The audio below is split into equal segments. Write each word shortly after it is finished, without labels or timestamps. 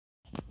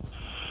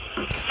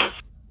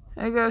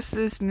I guess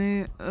this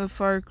me a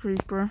fire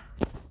creeper,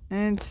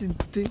 and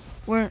today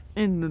we're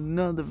in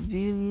another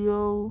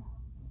video.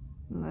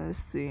 Let's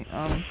see.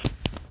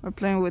 We're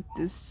playing with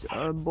this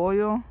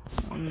Boyle,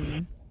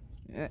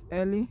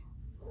 Ellie.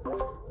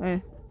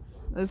 Hey,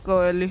 let's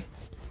go, Ellie.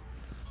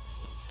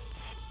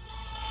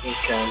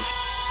 Okay.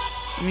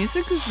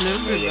 Music is a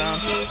little bit loud.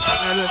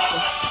 Alright, let's go.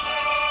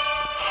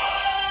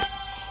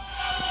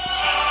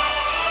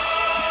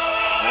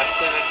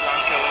 After the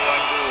clock, can we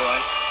undo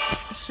one?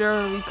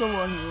 Sure, we can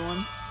 1v1.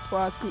 Before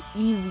I could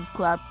easy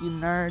clap you,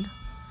 nerd.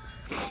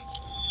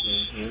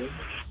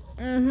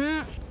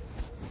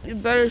 You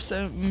better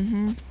say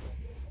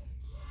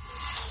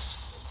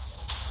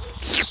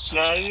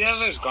Now, have you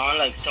ever gone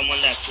like someone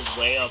that's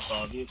way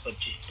above you, but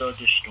you still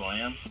destroy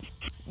them?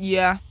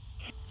 Yeah.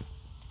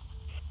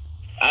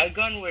 I've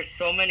gone with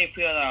so many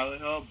people that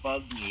are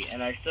above me,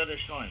 and I still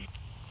destroy them.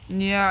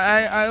 Yeah,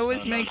 I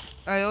always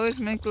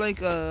make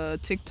like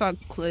TikTok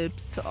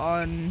clips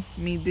on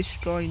me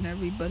destroying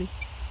everybody.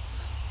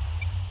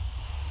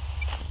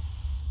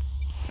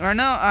 Right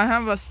now I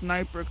have a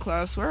sniper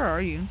class. Where are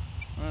you?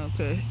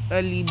 Okay,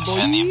 Ellie boy.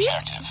 Defend the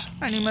objective.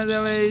 Anima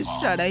de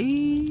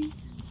Sharai.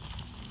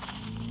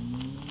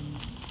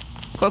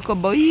 Coco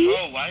boy.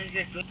 Oh, why is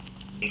it good?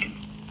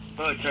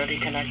 Oh, it's already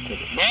connected.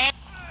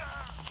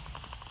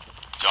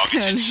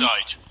 Target's in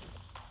sight.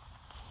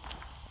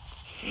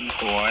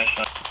 Why?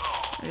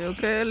 Are you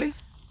okay, Ellie?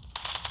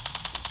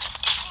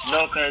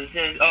 No, cause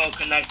it's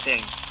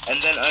connecting,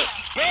 and then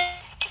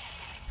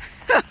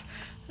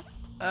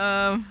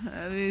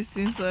Ellie,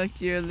 seems like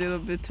you're a little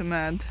bit too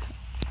mad.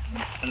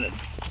 and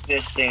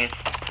this thing is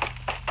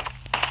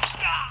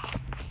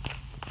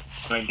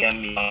gonna get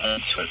me.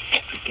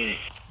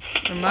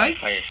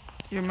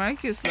 Your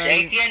mic is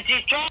like.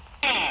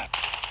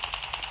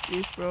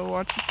 Please, bro,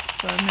 watch it,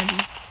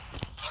 family.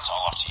 It's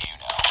all up to you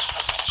now.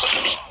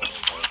 Finish the mission.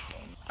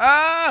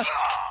 Ah!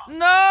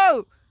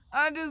 No!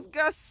 I just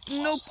got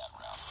snooped. Lost that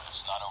round, but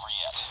it's not over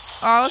yet.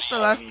 Oh, I was the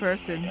last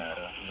person.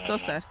 So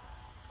sad.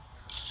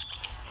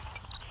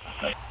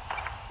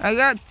 I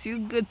got 2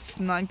 good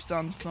snipes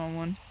on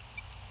someone.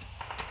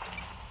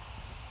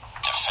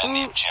 Defend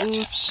the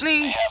objectives. They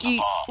have Slinky.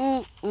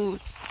 the bomb.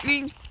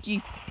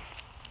 Slinky.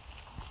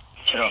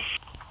 Shut up.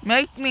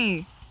 Make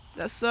me.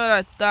 That's what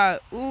I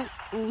thought.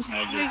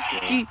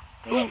 Slinky.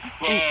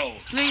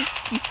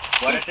 Slinky.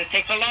 Why does it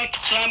take so long to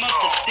climb up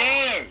the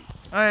stairs?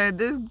 Alright,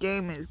 this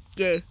game is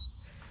gay.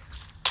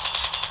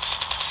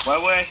 Why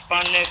would I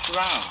spawn next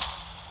round?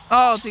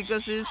 Oh,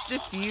 because it's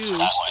diffused.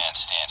 Last man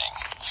standing.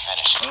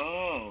 Finish it.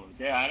 Oh,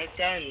 they're added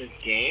that in this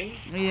game?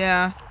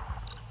 Yeah.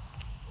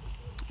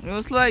 It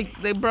was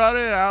like they brought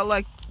it out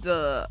like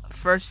the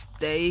first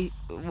day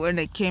when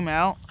it came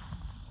out.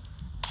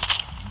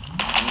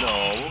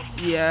 No.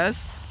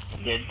 Yes.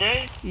 Did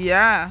they?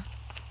 Yeah.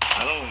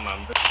 I don't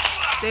remember.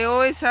 They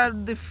always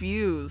had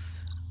diffuse.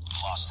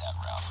 Lost that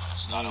round, but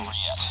it's not over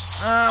yet.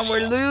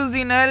 We're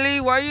losing,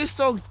 Ellie. Why are you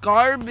so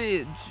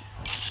garbage?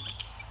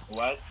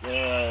 What?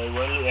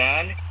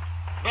 And?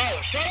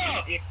 Bro, shut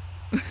up! Defend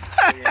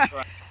the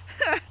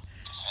objectives.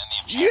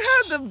 You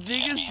had the enemy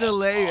biggest has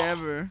delay the bomb.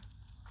 ever.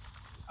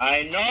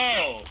 I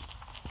know!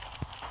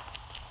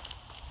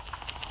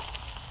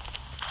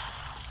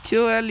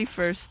 Kill Ellie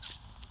first.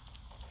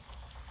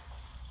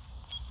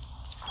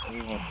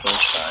 Everyone's so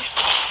fast.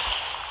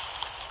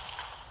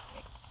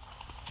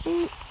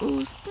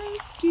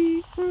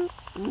 Slinky.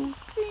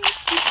 Slinky.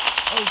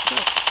 Oh,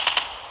 crap.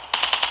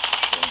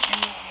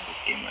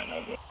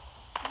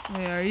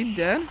 Wait, are you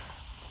dead?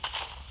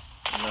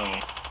 No.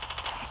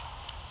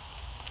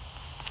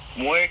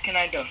 Where can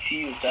I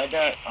defuse? I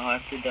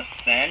have to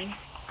defend?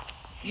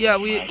 Yeah,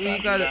 we I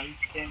gotta I'm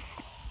defend.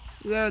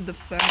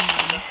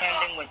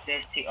 defending with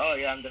this team. Oh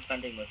yeah, I'm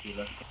defending with you.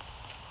 Look.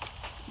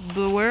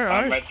 But where are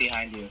I'm you? right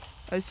behind you.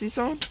 I see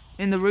someone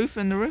in the roof.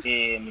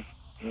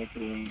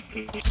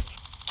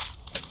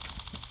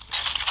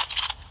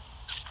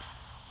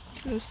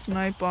 Just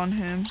snipe on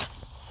him.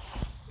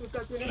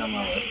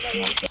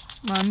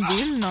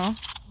 Mandil, no.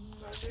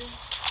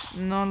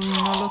 No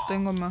lo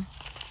tengo más.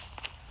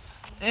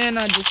 And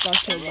I just got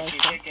killed by a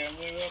shotgun.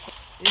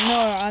 No,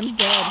 I'm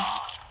dead.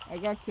 I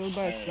got killed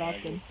by a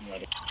shotgun.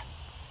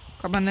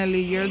 Come on, Ellie,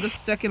 you're the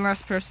second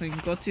last person.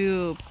 Go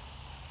to...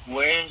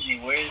 Where is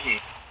he?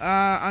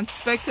 I'm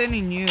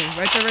spectating you.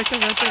 Right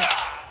there.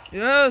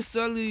 Yes,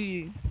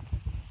 Ellie.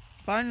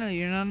 Finally,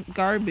 you're not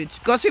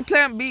garbage. Go to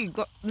plant B.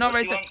 Go. No,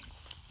 right there.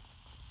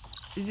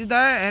 Is it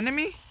that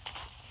enemy?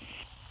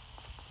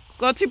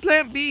 Go to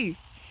plant B.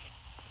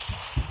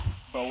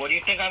 Bro, where do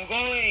you think I'm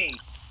going?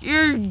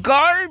 You're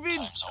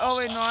garbage. Oh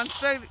wait, no, I'm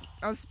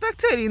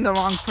spectating the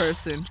wrong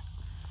person.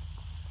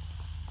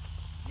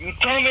 You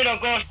told me to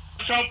go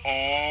some.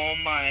 Oh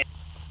my.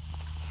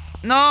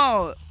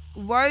 No,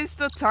 why is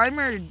the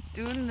timer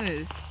doing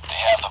this? They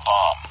have the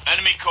bomb.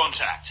 Enemy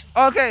contact.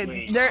 Okay,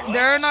 Wait,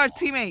 they're in our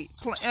teammate.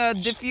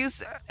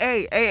 Diffuse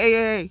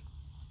A.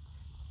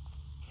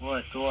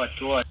 What?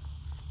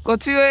 Go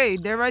to A.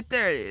 They're right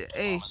there.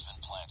 A. Bomb has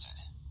been planted.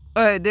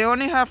 Alright, they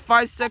only have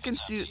 5 seconds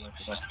to. Enemy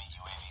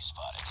UAV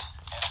spotted.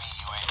 Enemy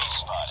UAV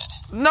spotted.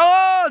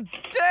 No,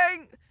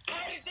 dang.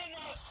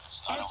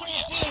 It's not over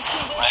yet.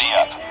 Ready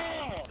up.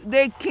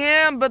 They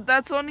can, but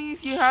that's only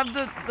if you have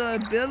the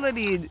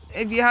ability.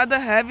 If you had the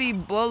heavy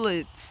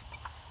bullets.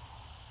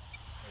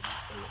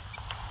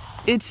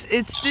 It's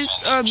this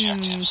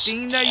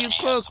thing that you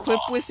could equip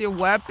with your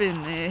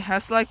weapon. It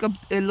has like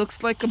it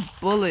looks like a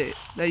bullet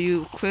that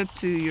you equip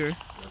to your.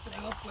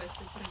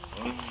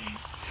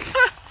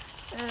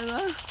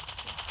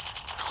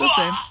 It's the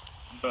same.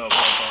 Bro,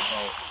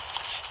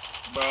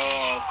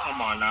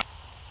 come on now.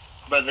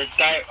 Bro, this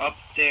guy up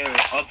there,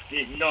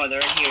 no, they're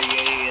in here,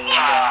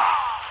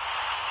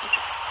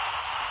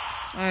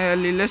 Hey,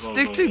 Ali, let's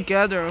stick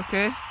together,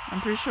 okay?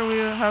 I'm pretty sure we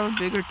have a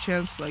bigger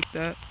chance like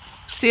that.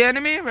 See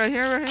enemy? Right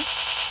here, right here.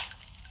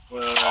 On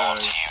to you now.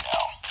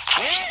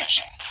 Finish the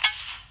mission.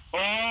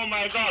 Oh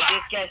my god,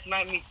 this guy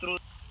sniped me through.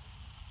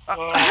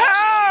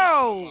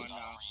 How? It's not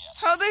over yet.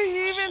 How did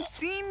he even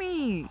see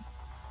me?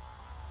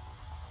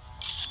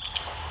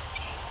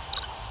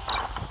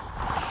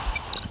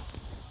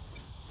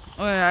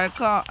 Oh yeah,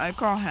 I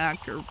call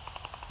hacker. Defend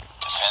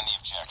the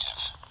objective.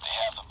 They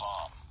have the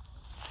bomb.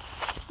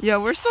 Yeah,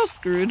 we're so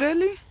screwed,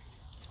 Ellie.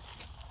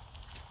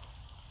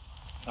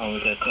 Oh, we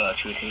can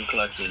clutch it.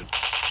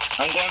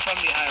 I'm going from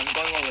behind, I'm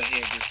going over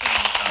here.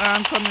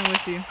 I'm coming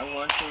with you. I'm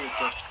going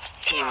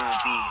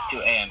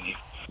to AMU.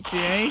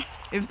 TA?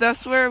 If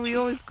that's where we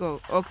always go.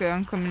 Okay,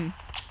 I'm coming.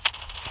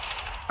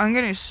 I'm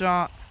getting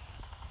shot.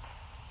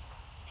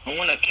 I'm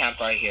gonna camp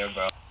right here,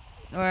 bro.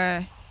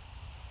 Alright.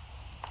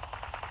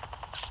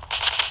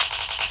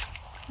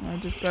 I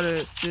just got an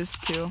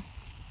assist kill.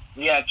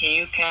 Yeah, can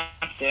you camp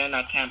there and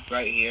I'll camp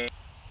right here?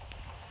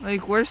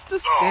 Like, where's the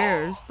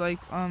stairs? Like,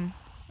 I'm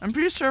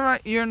pretty sure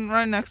you're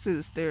right next to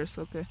the stairs,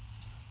 okay.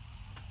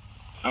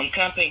 I'm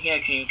camping here,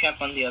 can you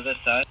camp on the other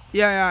side?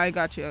 Yeah, I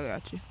got you.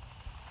 Okay.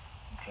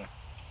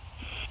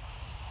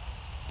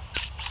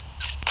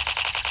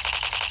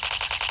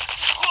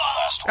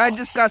 Last I one.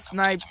 just got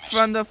sniped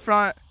from the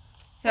front.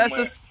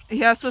 He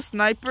has a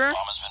sniper, Bomb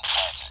has been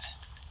planted.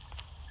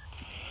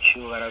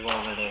 Shoot, gotta go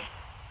over there.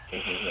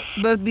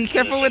 but be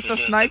careful with the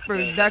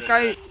sniper. That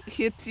guy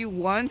hits you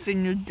once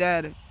and you're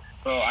dead.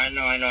 Bro, I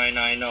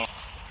know.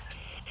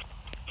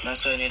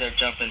 That's why I need to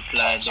jump and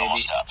slide, Time's baby.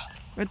 almost up.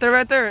 Right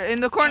there, in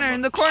the corner. I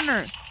don't,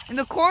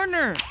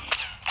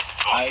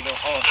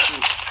 oh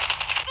shoot.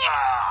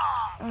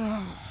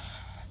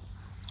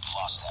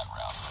 Lost that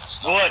round, but it's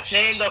not Boy, over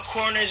saying yet. the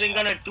corner isn't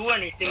gonna do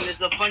anything, there's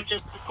a bunch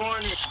of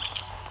corners.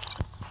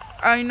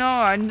 I know,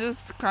 I'm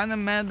just kind of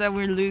mad that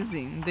we're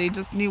losing. They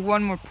just need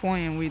one more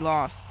point and we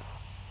lost.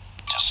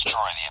 Destroy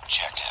the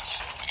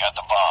objective. We got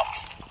the bomb.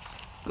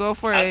 Go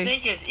for I A.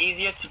 think it's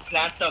easier to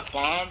plant the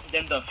bomb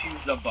than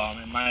defuse the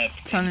bomb, in my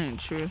opinion. Telling you the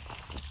truth.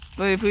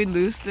 But if we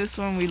lose this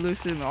one, we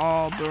lose it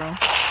all, bro. Go.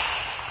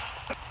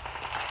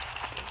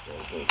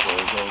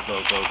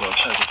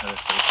 Try to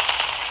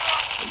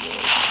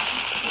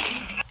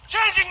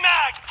Changing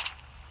mag!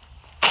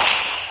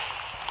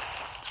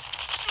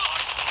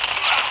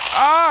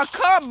 Ah,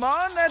 come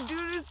on, that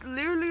dude is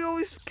literally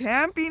always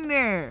camping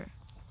there.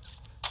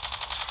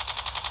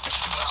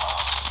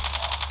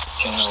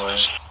 Finish the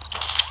mission.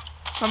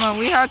 Come on,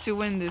 we have to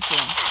win this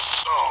one.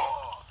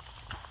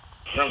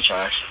 I'm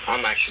trash.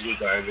 I'm actually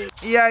garbage.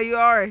 Yeah, you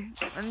are.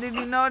 And did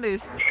you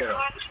notice? Shut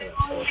up.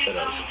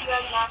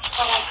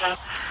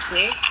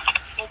 Me?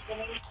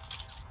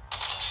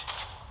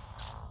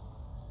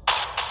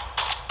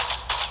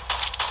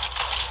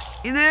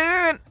 He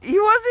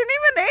wasn't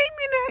even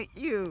aiming at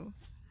you.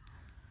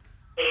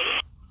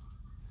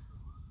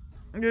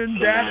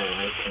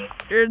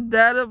 You're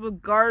that of a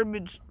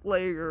garbage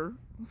player.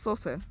 So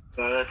sad.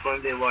 So that's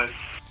 1v1.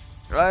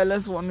 Alright,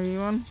 let's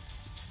 1v1.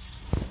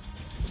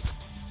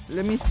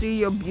 Let me see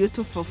your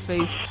beautiful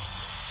face.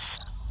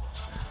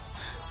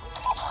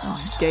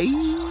 Gay.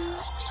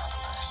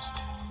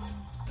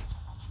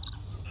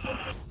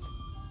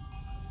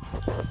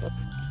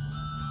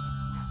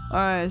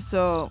 Alright,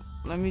 so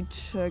let me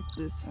check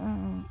this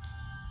out.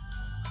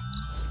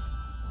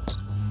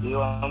 You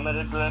want me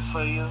to do it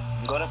for you?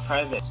 Go to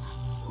private.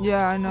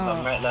 Yeah, I know.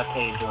 I'm right left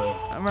page, do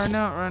it. Right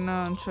now,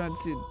 I'm trying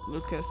to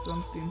look at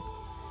something.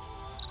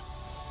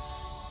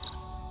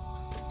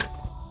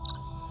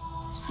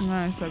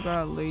 Nice, I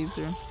got a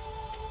laser.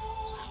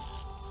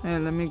 Hey,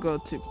 let me go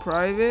to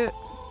private.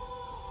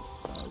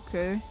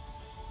 Okay.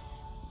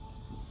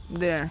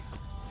 There.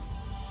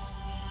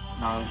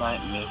 Now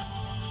invite me.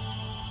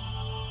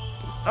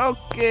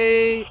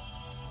 Okay.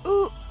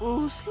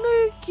 Ooh,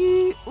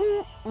 slinky.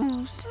 Ooh,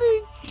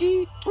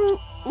 slinky.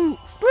 Ooh,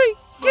 slinky.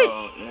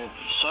 Bro,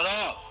 shut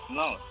up.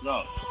 No.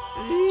 Bro,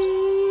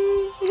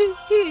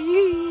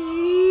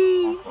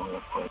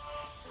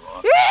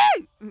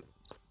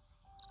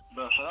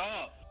 shut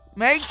up.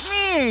 Make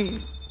me.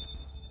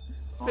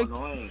 Oh,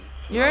 annoying.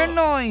 You're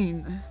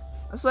annoying.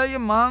 That's why your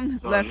mom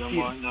Bro, left you're you.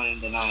 more annoying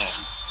than I am.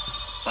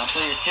 That's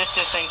why your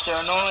sister thinks you're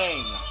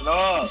annoying. Shut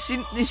up.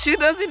 She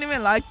doesn't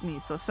even like me,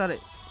 so shut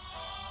it.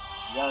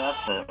 Yeah,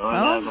 that's it. Oh,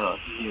 Huh? yeah, bro.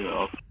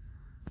 You,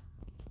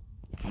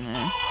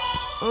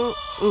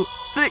 Oh,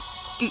 see,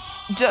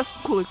 just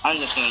click. I'm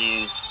just gonna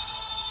use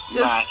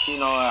Just, Max. You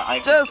know what? I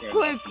can just care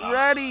click less now.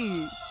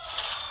 ready.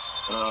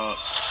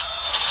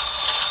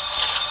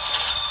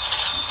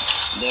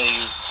 There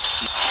you.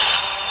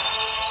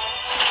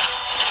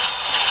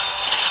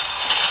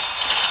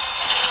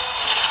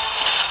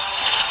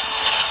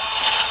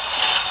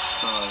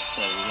 Oh,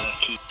 so we're gonna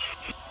keep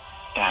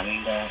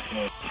spamming that.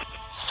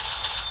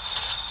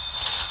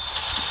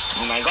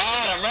 Oh my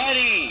god, I'm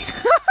ready!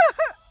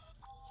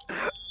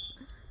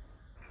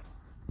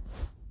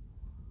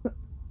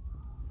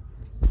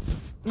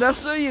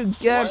 That's what you Why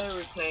get are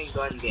we playing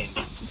gun games?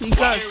 Why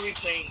because are we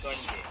playing gun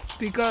games?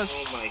 because.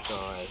 Oh my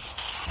god.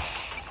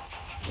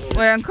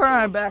 Wait, I'm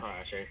coming back.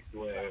 Crash, I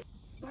swear.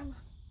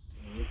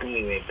 You can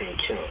even be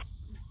killed.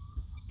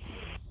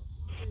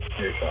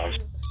 You're trash.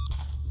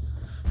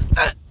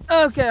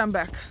 Okay, I'm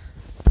back.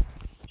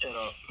 Shut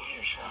up.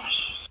 You're trash.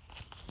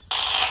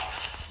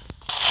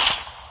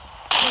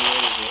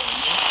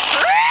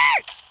 Oh,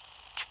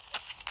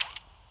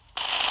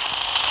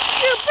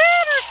 You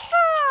better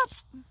stop.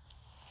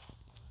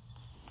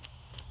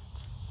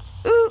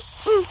 Ooh,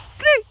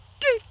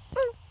 sneaky.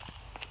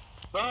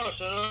 bro,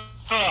 shut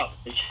up.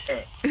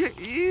 Shit.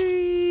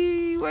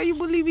 Why you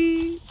bully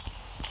me?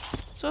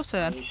 So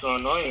sad. You're so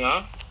annoying,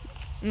 huh?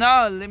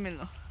 No, let me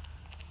know.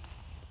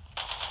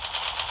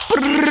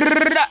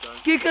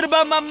 Kick it,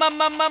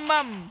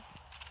 mum.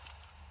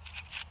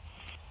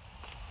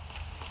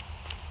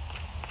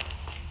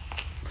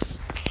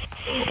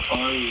 Oh,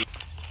 are you?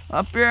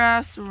 Up your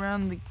ass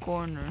around the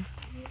corner.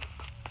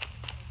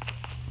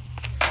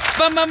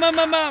 Bum.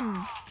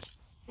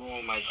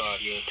 Oh my god,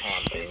 you're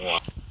camping.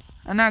 What?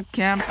 I'm not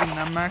camping,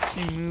 I'm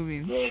actually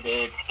moving.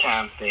 It's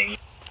camping.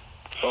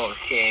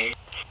 Okay.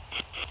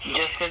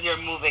 Just because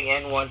you're moving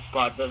in one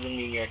spot doesn't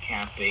mean you're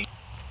camping.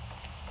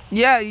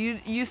 Yeah,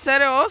 you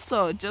said it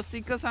also. Just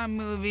because I'm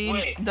moving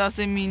Wait.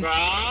 doesn't mean. Nah,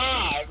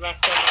 I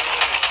messed up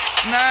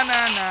my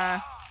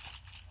Nah.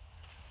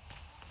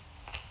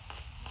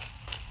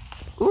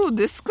 Ooh,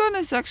 this gun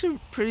is actually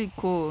pretty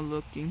cool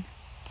looking.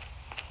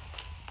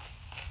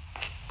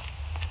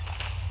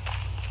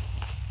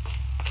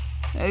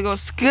 There you go.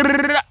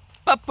 Skirra,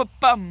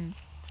 pum.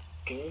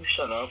 Can you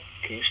shut up?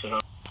 Can you shut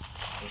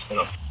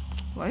up?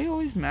 Why are you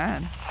always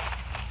mad?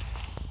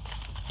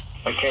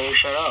 Or can you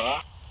shut up,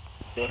 huh?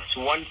 Just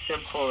one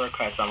simple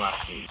request I'm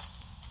asking you.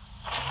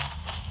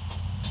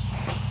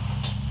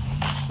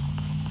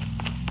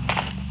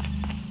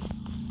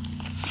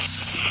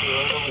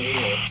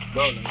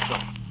 No, let's go.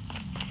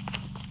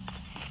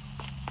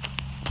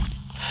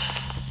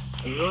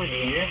 Are you in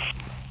here?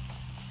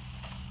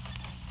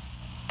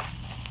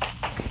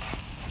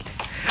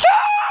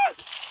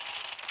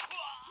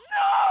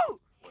 No!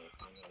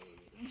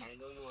 I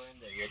know you were in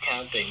there. You're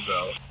camping,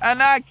 bro. I'm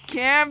not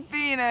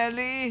camping,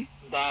 Ellie.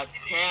 That's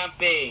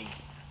camping.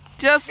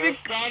 Just You're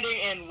because. standing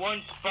in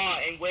one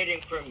spot and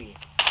waiting for me.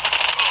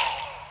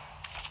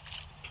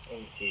 Let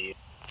me see.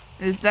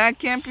 Is that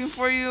camping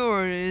for you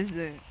or is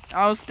it?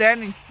 I was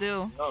standing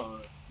still No.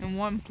 in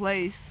one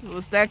place.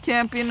 Was that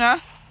camping, huh?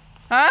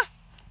 Huh?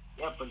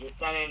 Yeah, but you're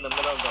standing in the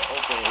middle of the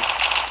open.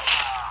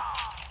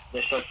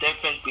 There's a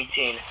difference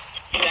between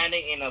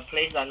standing in a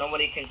place that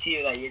nobody can see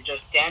you, that you're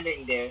just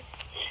standing there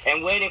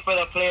and waiting for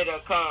the player to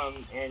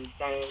come, and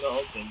standing in the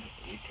open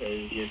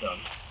because you're dumb.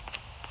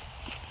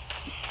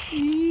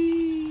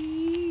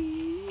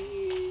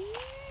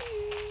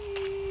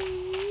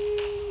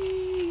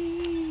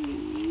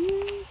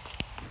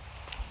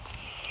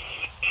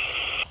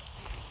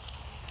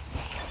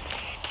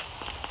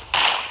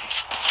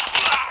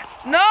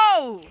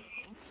 No!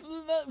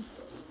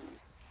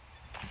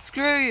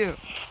 Screw you.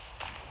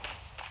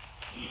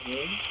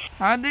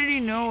 How did you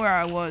know where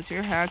I was?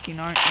 You're hacking,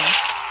 aren't you?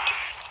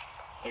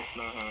 It's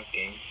not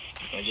hacking.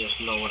 I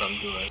just know what I'm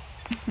doing.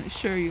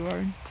 Sure you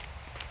are.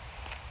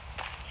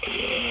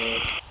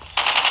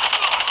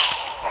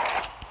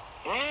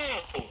 Bro!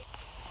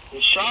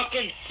 The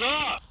shotgun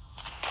sucks!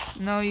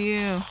 No,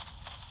 you.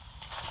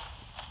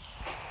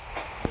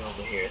 Get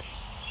over here.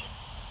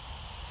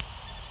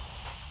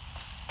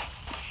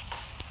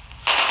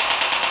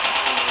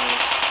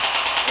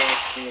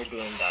 You're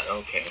doing that.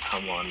 Okay,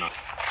 come on now.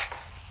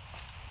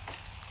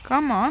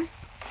 Come on.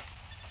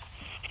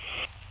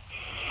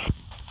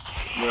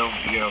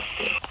 You're up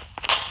there.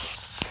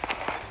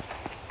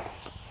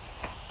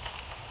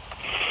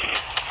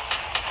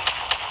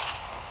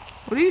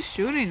 What are you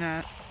shooting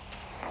at?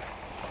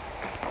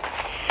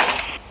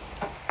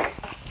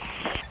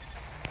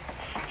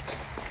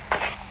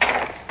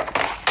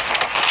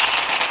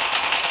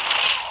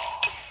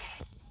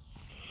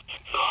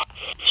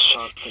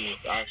 Shotgun is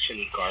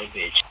actually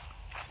garbage.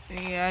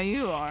 Yeah,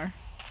 you are.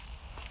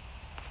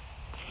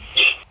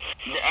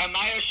 Am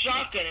I a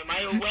shotgun? Am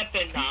I a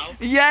weapon now?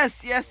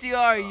 Yes, you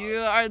are. You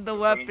are the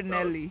weapon,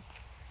 Ellie.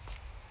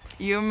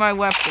 You're my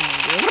weapon.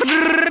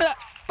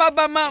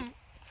 Papa, mom.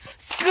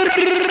 I can't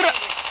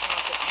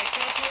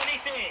do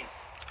anything.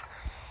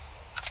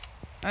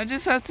 I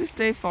just have to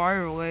stay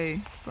far away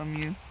from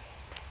you.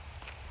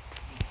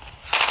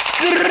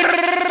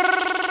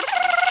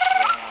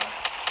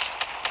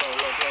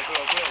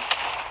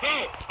 Bro,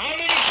 how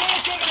many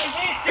bullets am I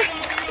wasting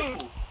on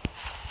you?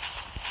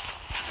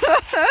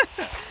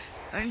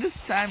 I'm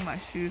just tying my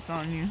shoes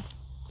on you.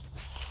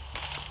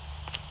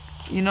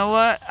 You know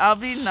what? I'll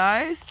be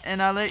nice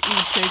and I'll let you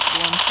take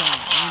 1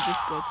 point. Let me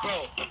just go to.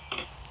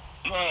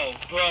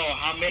 Bro,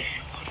 how many?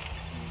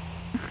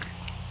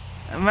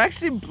 I'm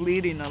actually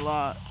bleeding a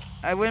lot.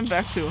 I went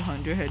back to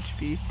 100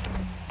 HP.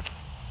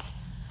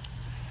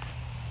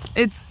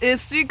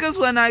 It's because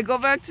when I go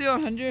back to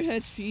 100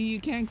 HP, you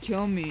can't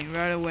kill me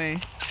right away.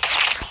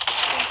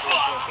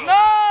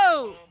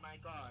 No! Oh my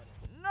god.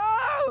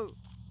 No!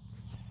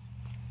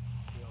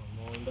 Yo,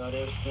 that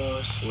is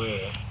so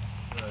swear.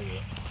 Where are you?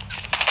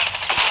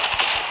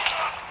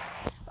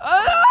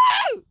 Oh!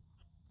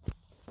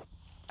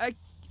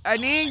 I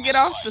need to get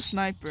off the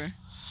sniper.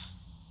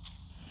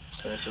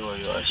 I see where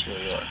you are,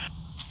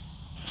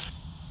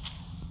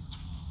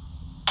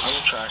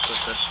 I'm trash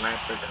with the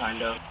sniper,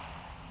 kind of.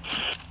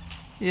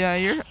 Yeah,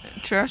 you're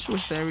trash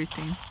with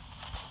everything.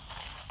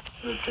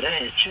 Did I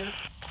hit you?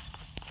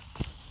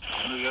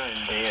 Oh, you're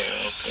in there,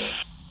 okay.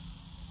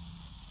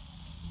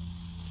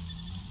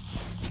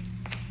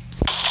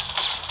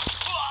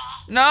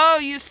 No,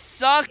 you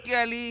suck,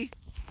 Ellie.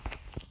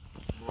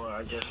 Boy,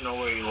 I just know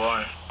where you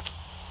are.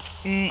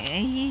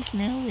 I just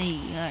know where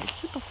you are.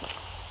 Shut the fuck up.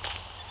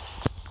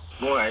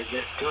 Boy, I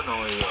just do know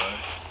where you are.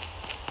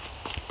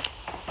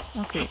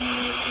 Okay.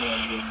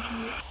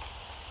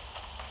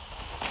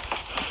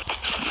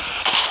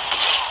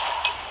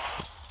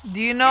 Do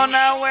you know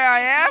now where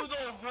I am?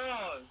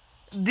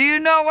 Do you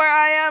know where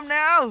I am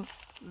now?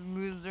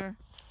 Loser.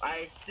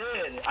 I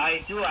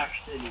do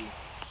actually.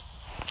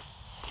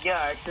 Yeah,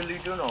 I actually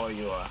do know where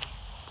you are.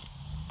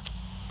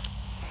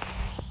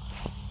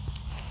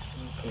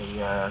 Okay,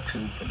 yeah, I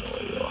actually do know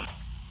where you are.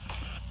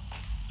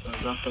 So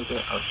don't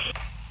forget, okay.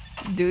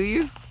 Do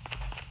you?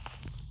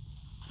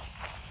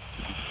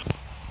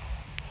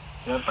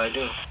 Yep, I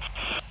do.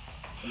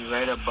 You're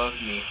right above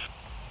me.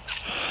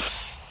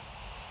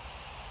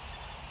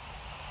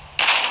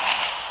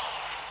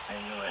 I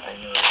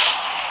knew it.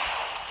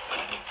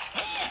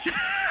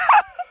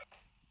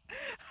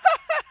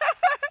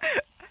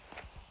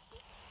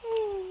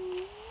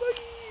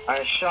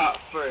 I shot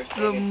first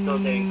and it still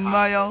didn't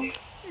count.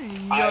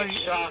 I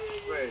shot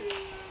first.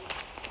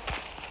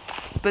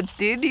 But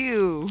did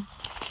you?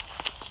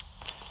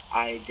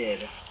 I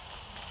did.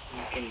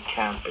 You can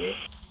camp it.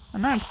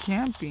 I'm not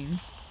camping.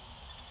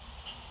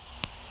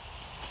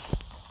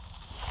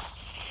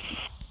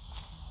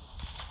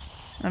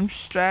 I'm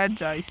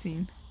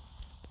strategizing.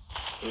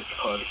 It's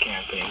called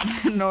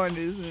camping. No, it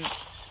isn't.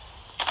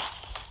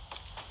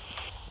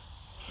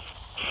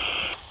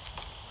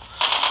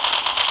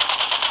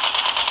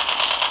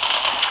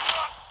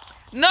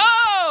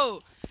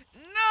 No!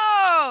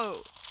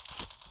 No!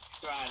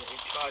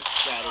 It's called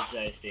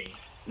strategizing.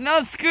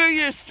 No, screw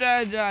your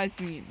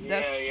strategizing.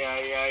 Yeah.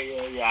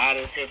 How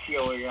does it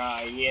feel? Yeah.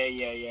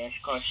 It's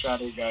called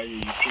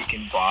strategizing, you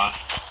freaking boss.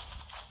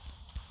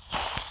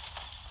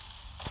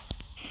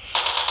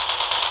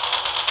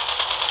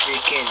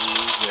 Freaking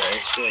loser, I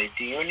swear.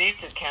 Do you need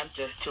to camp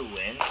just to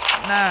win?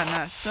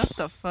 Nah, shut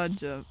the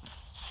fudge up.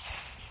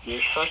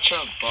 You're such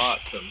a bot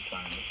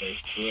sometimes, I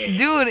swear.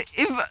 Dude,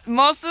 if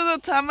most of the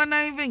time I'm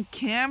not even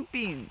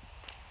camping.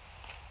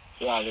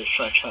 Yeah, you're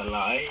such a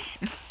lie.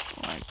 Oh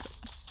my god.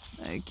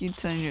 I keep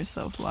telling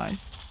yourself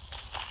lies.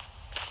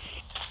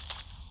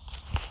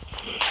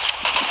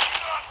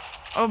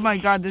 Oh my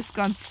god, this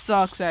gun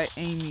sucks at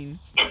aiming.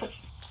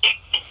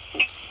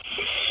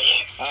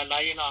 Now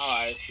you know how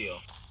I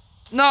feel.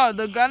 No,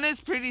 the gun is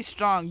pretty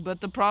strong,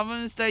 but the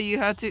problem is that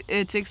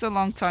it takes a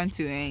long time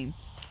to aim.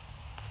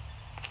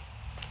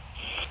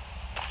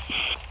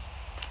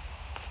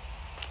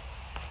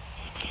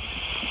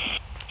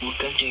 What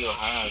gun do you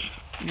have?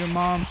 Your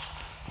mom.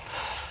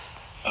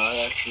 Oh,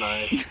 that's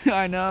nice.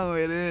 I know,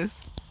 it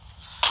is.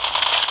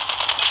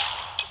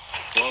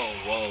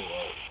 Whoa.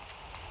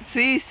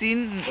 See?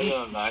 You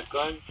on that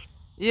gun?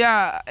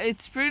 Yeah,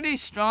 it's pretty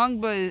strong,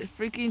 but it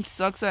freaking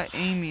sucks at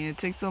aiming. It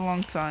takes a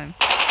long time.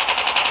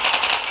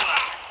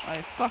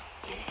 I fuck.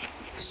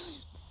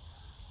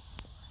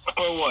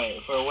 For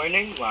what? For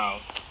winning?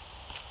 Wow.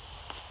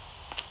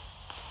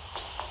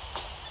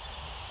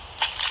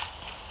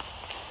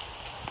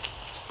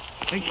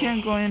 I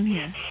can't go in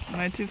here. Am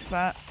I too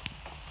fat?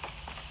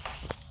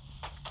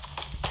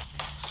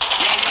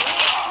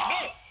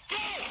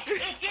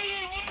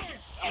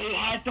 I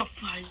had to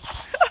fight.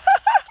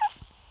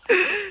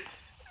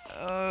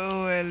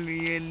 Oh,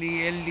 Ellie.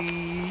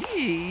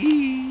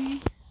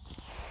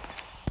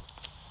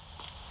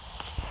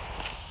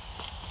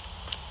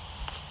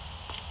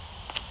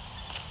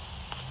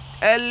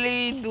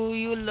 Ellie, do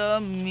you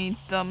love me?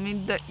 Tell me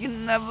that you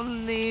never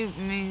leave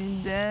me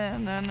there.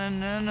 Na.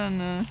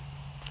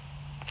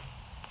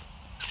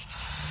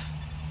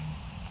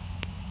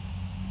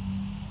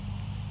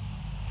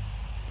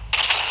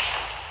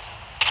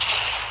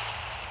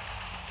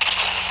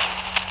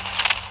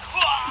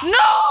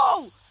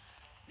 No!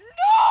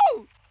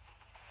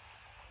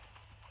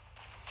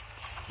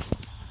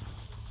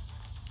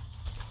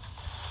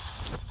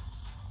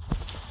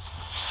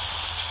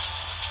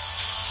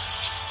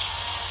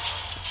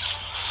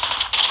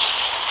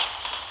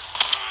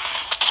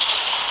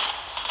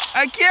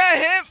 I can't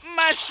hit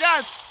my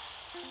shots.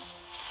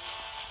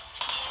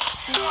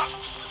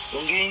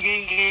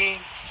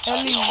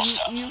 Ellie,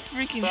 you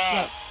freaking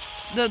suck.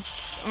 The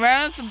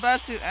round's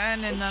about to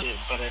end and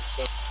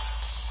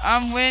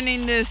I'm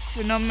winning this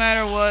no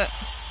matter what.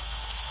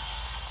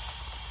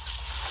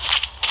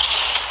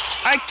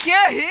 I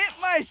can't hit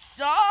my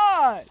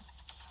shots.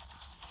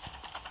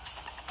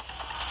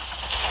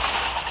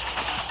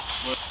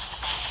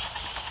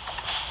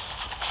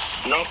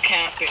 No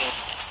camping.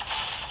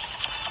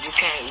 You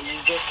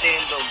just stay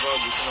in the road.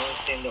 You can only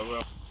stay in the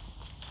road.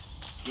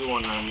 You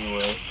won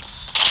anyway.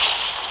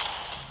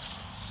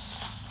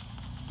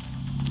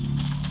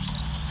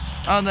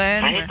 Oh, the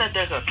end. I hate that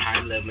there's a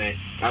time limit.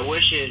 I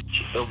wish it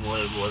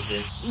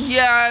wasn't.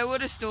 Yeah, I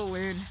would have still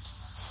win.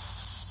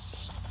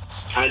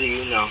 How do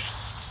you know?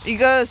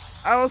 Because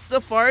I was the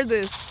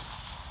farthest.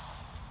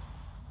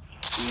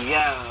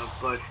 Yeah,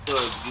 but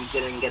still, you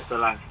didn't get the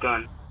last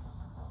gun.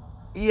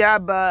 Yeah,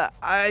 but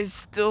I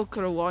still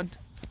could have won.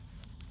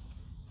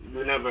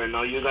 You never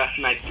know. You got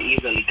sniped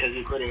easily because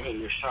you couldn't hit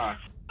your shot.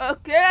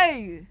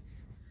 Okay.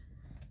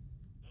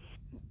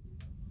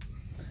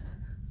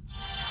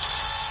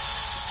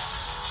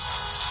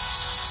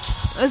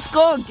 Let's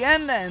go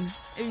again then.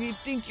 If you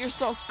think you're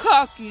so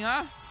cocky,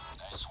 huh?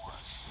 Nice work.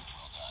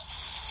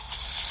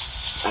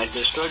 I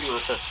destroyed you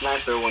with a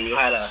sniper when you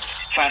had a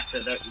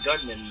faster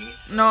gun than me.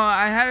 No,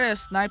 I had a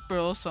sniper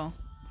also.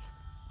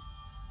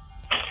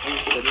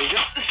 You're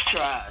just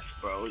trash,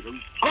 bro. You're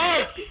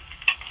garbage.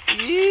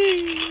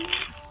 Yee.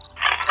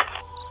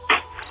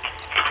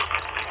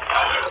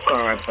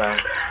 Come right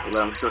back. But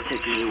I'm still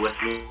taking you with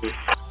me.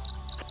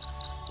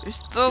 You're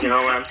still. You know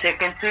where I'm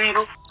taking to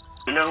you?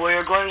 You know where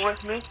you're going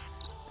with me?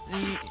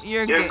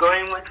 You're You're gay.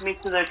 going with me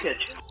to the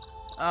kitchen.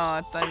 Oh,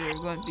 I thought you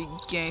were going to be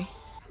gay.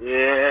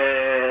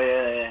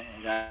 Yeah.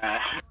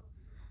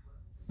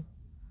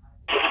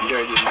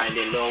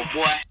 Dirty-minded little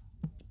boy.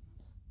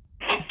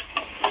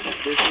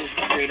 This is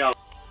straight up.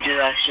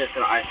 That's just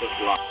an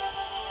isoflock.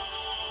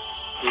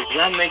 Does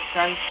that make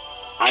sense?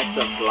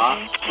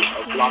 Isoflock.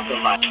 A block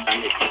of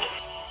ice.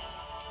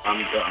 I'm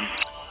done.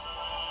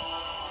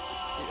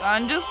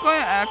 I'm just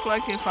going to act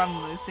like if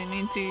I'm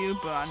listening to you,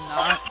 but I'm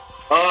not.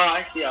 Oh,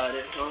 I see how it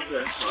is.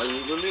 Okay. Are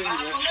you believing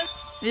it?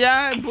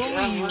 Yeah, I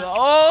bully you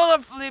all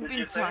the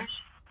flipping time.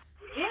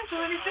 Yeah, it's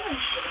already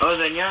finished. Oh,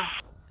 then yeah.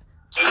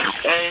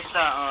 Hey, it's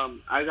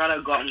I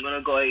gotta go. I'm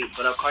gonna go eat,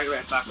 but I'll call you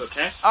right back,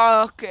 okay?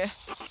 Oh, okay.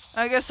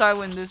 I guess I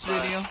win this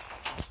video.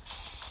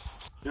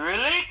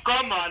 Really?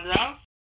 Come on now.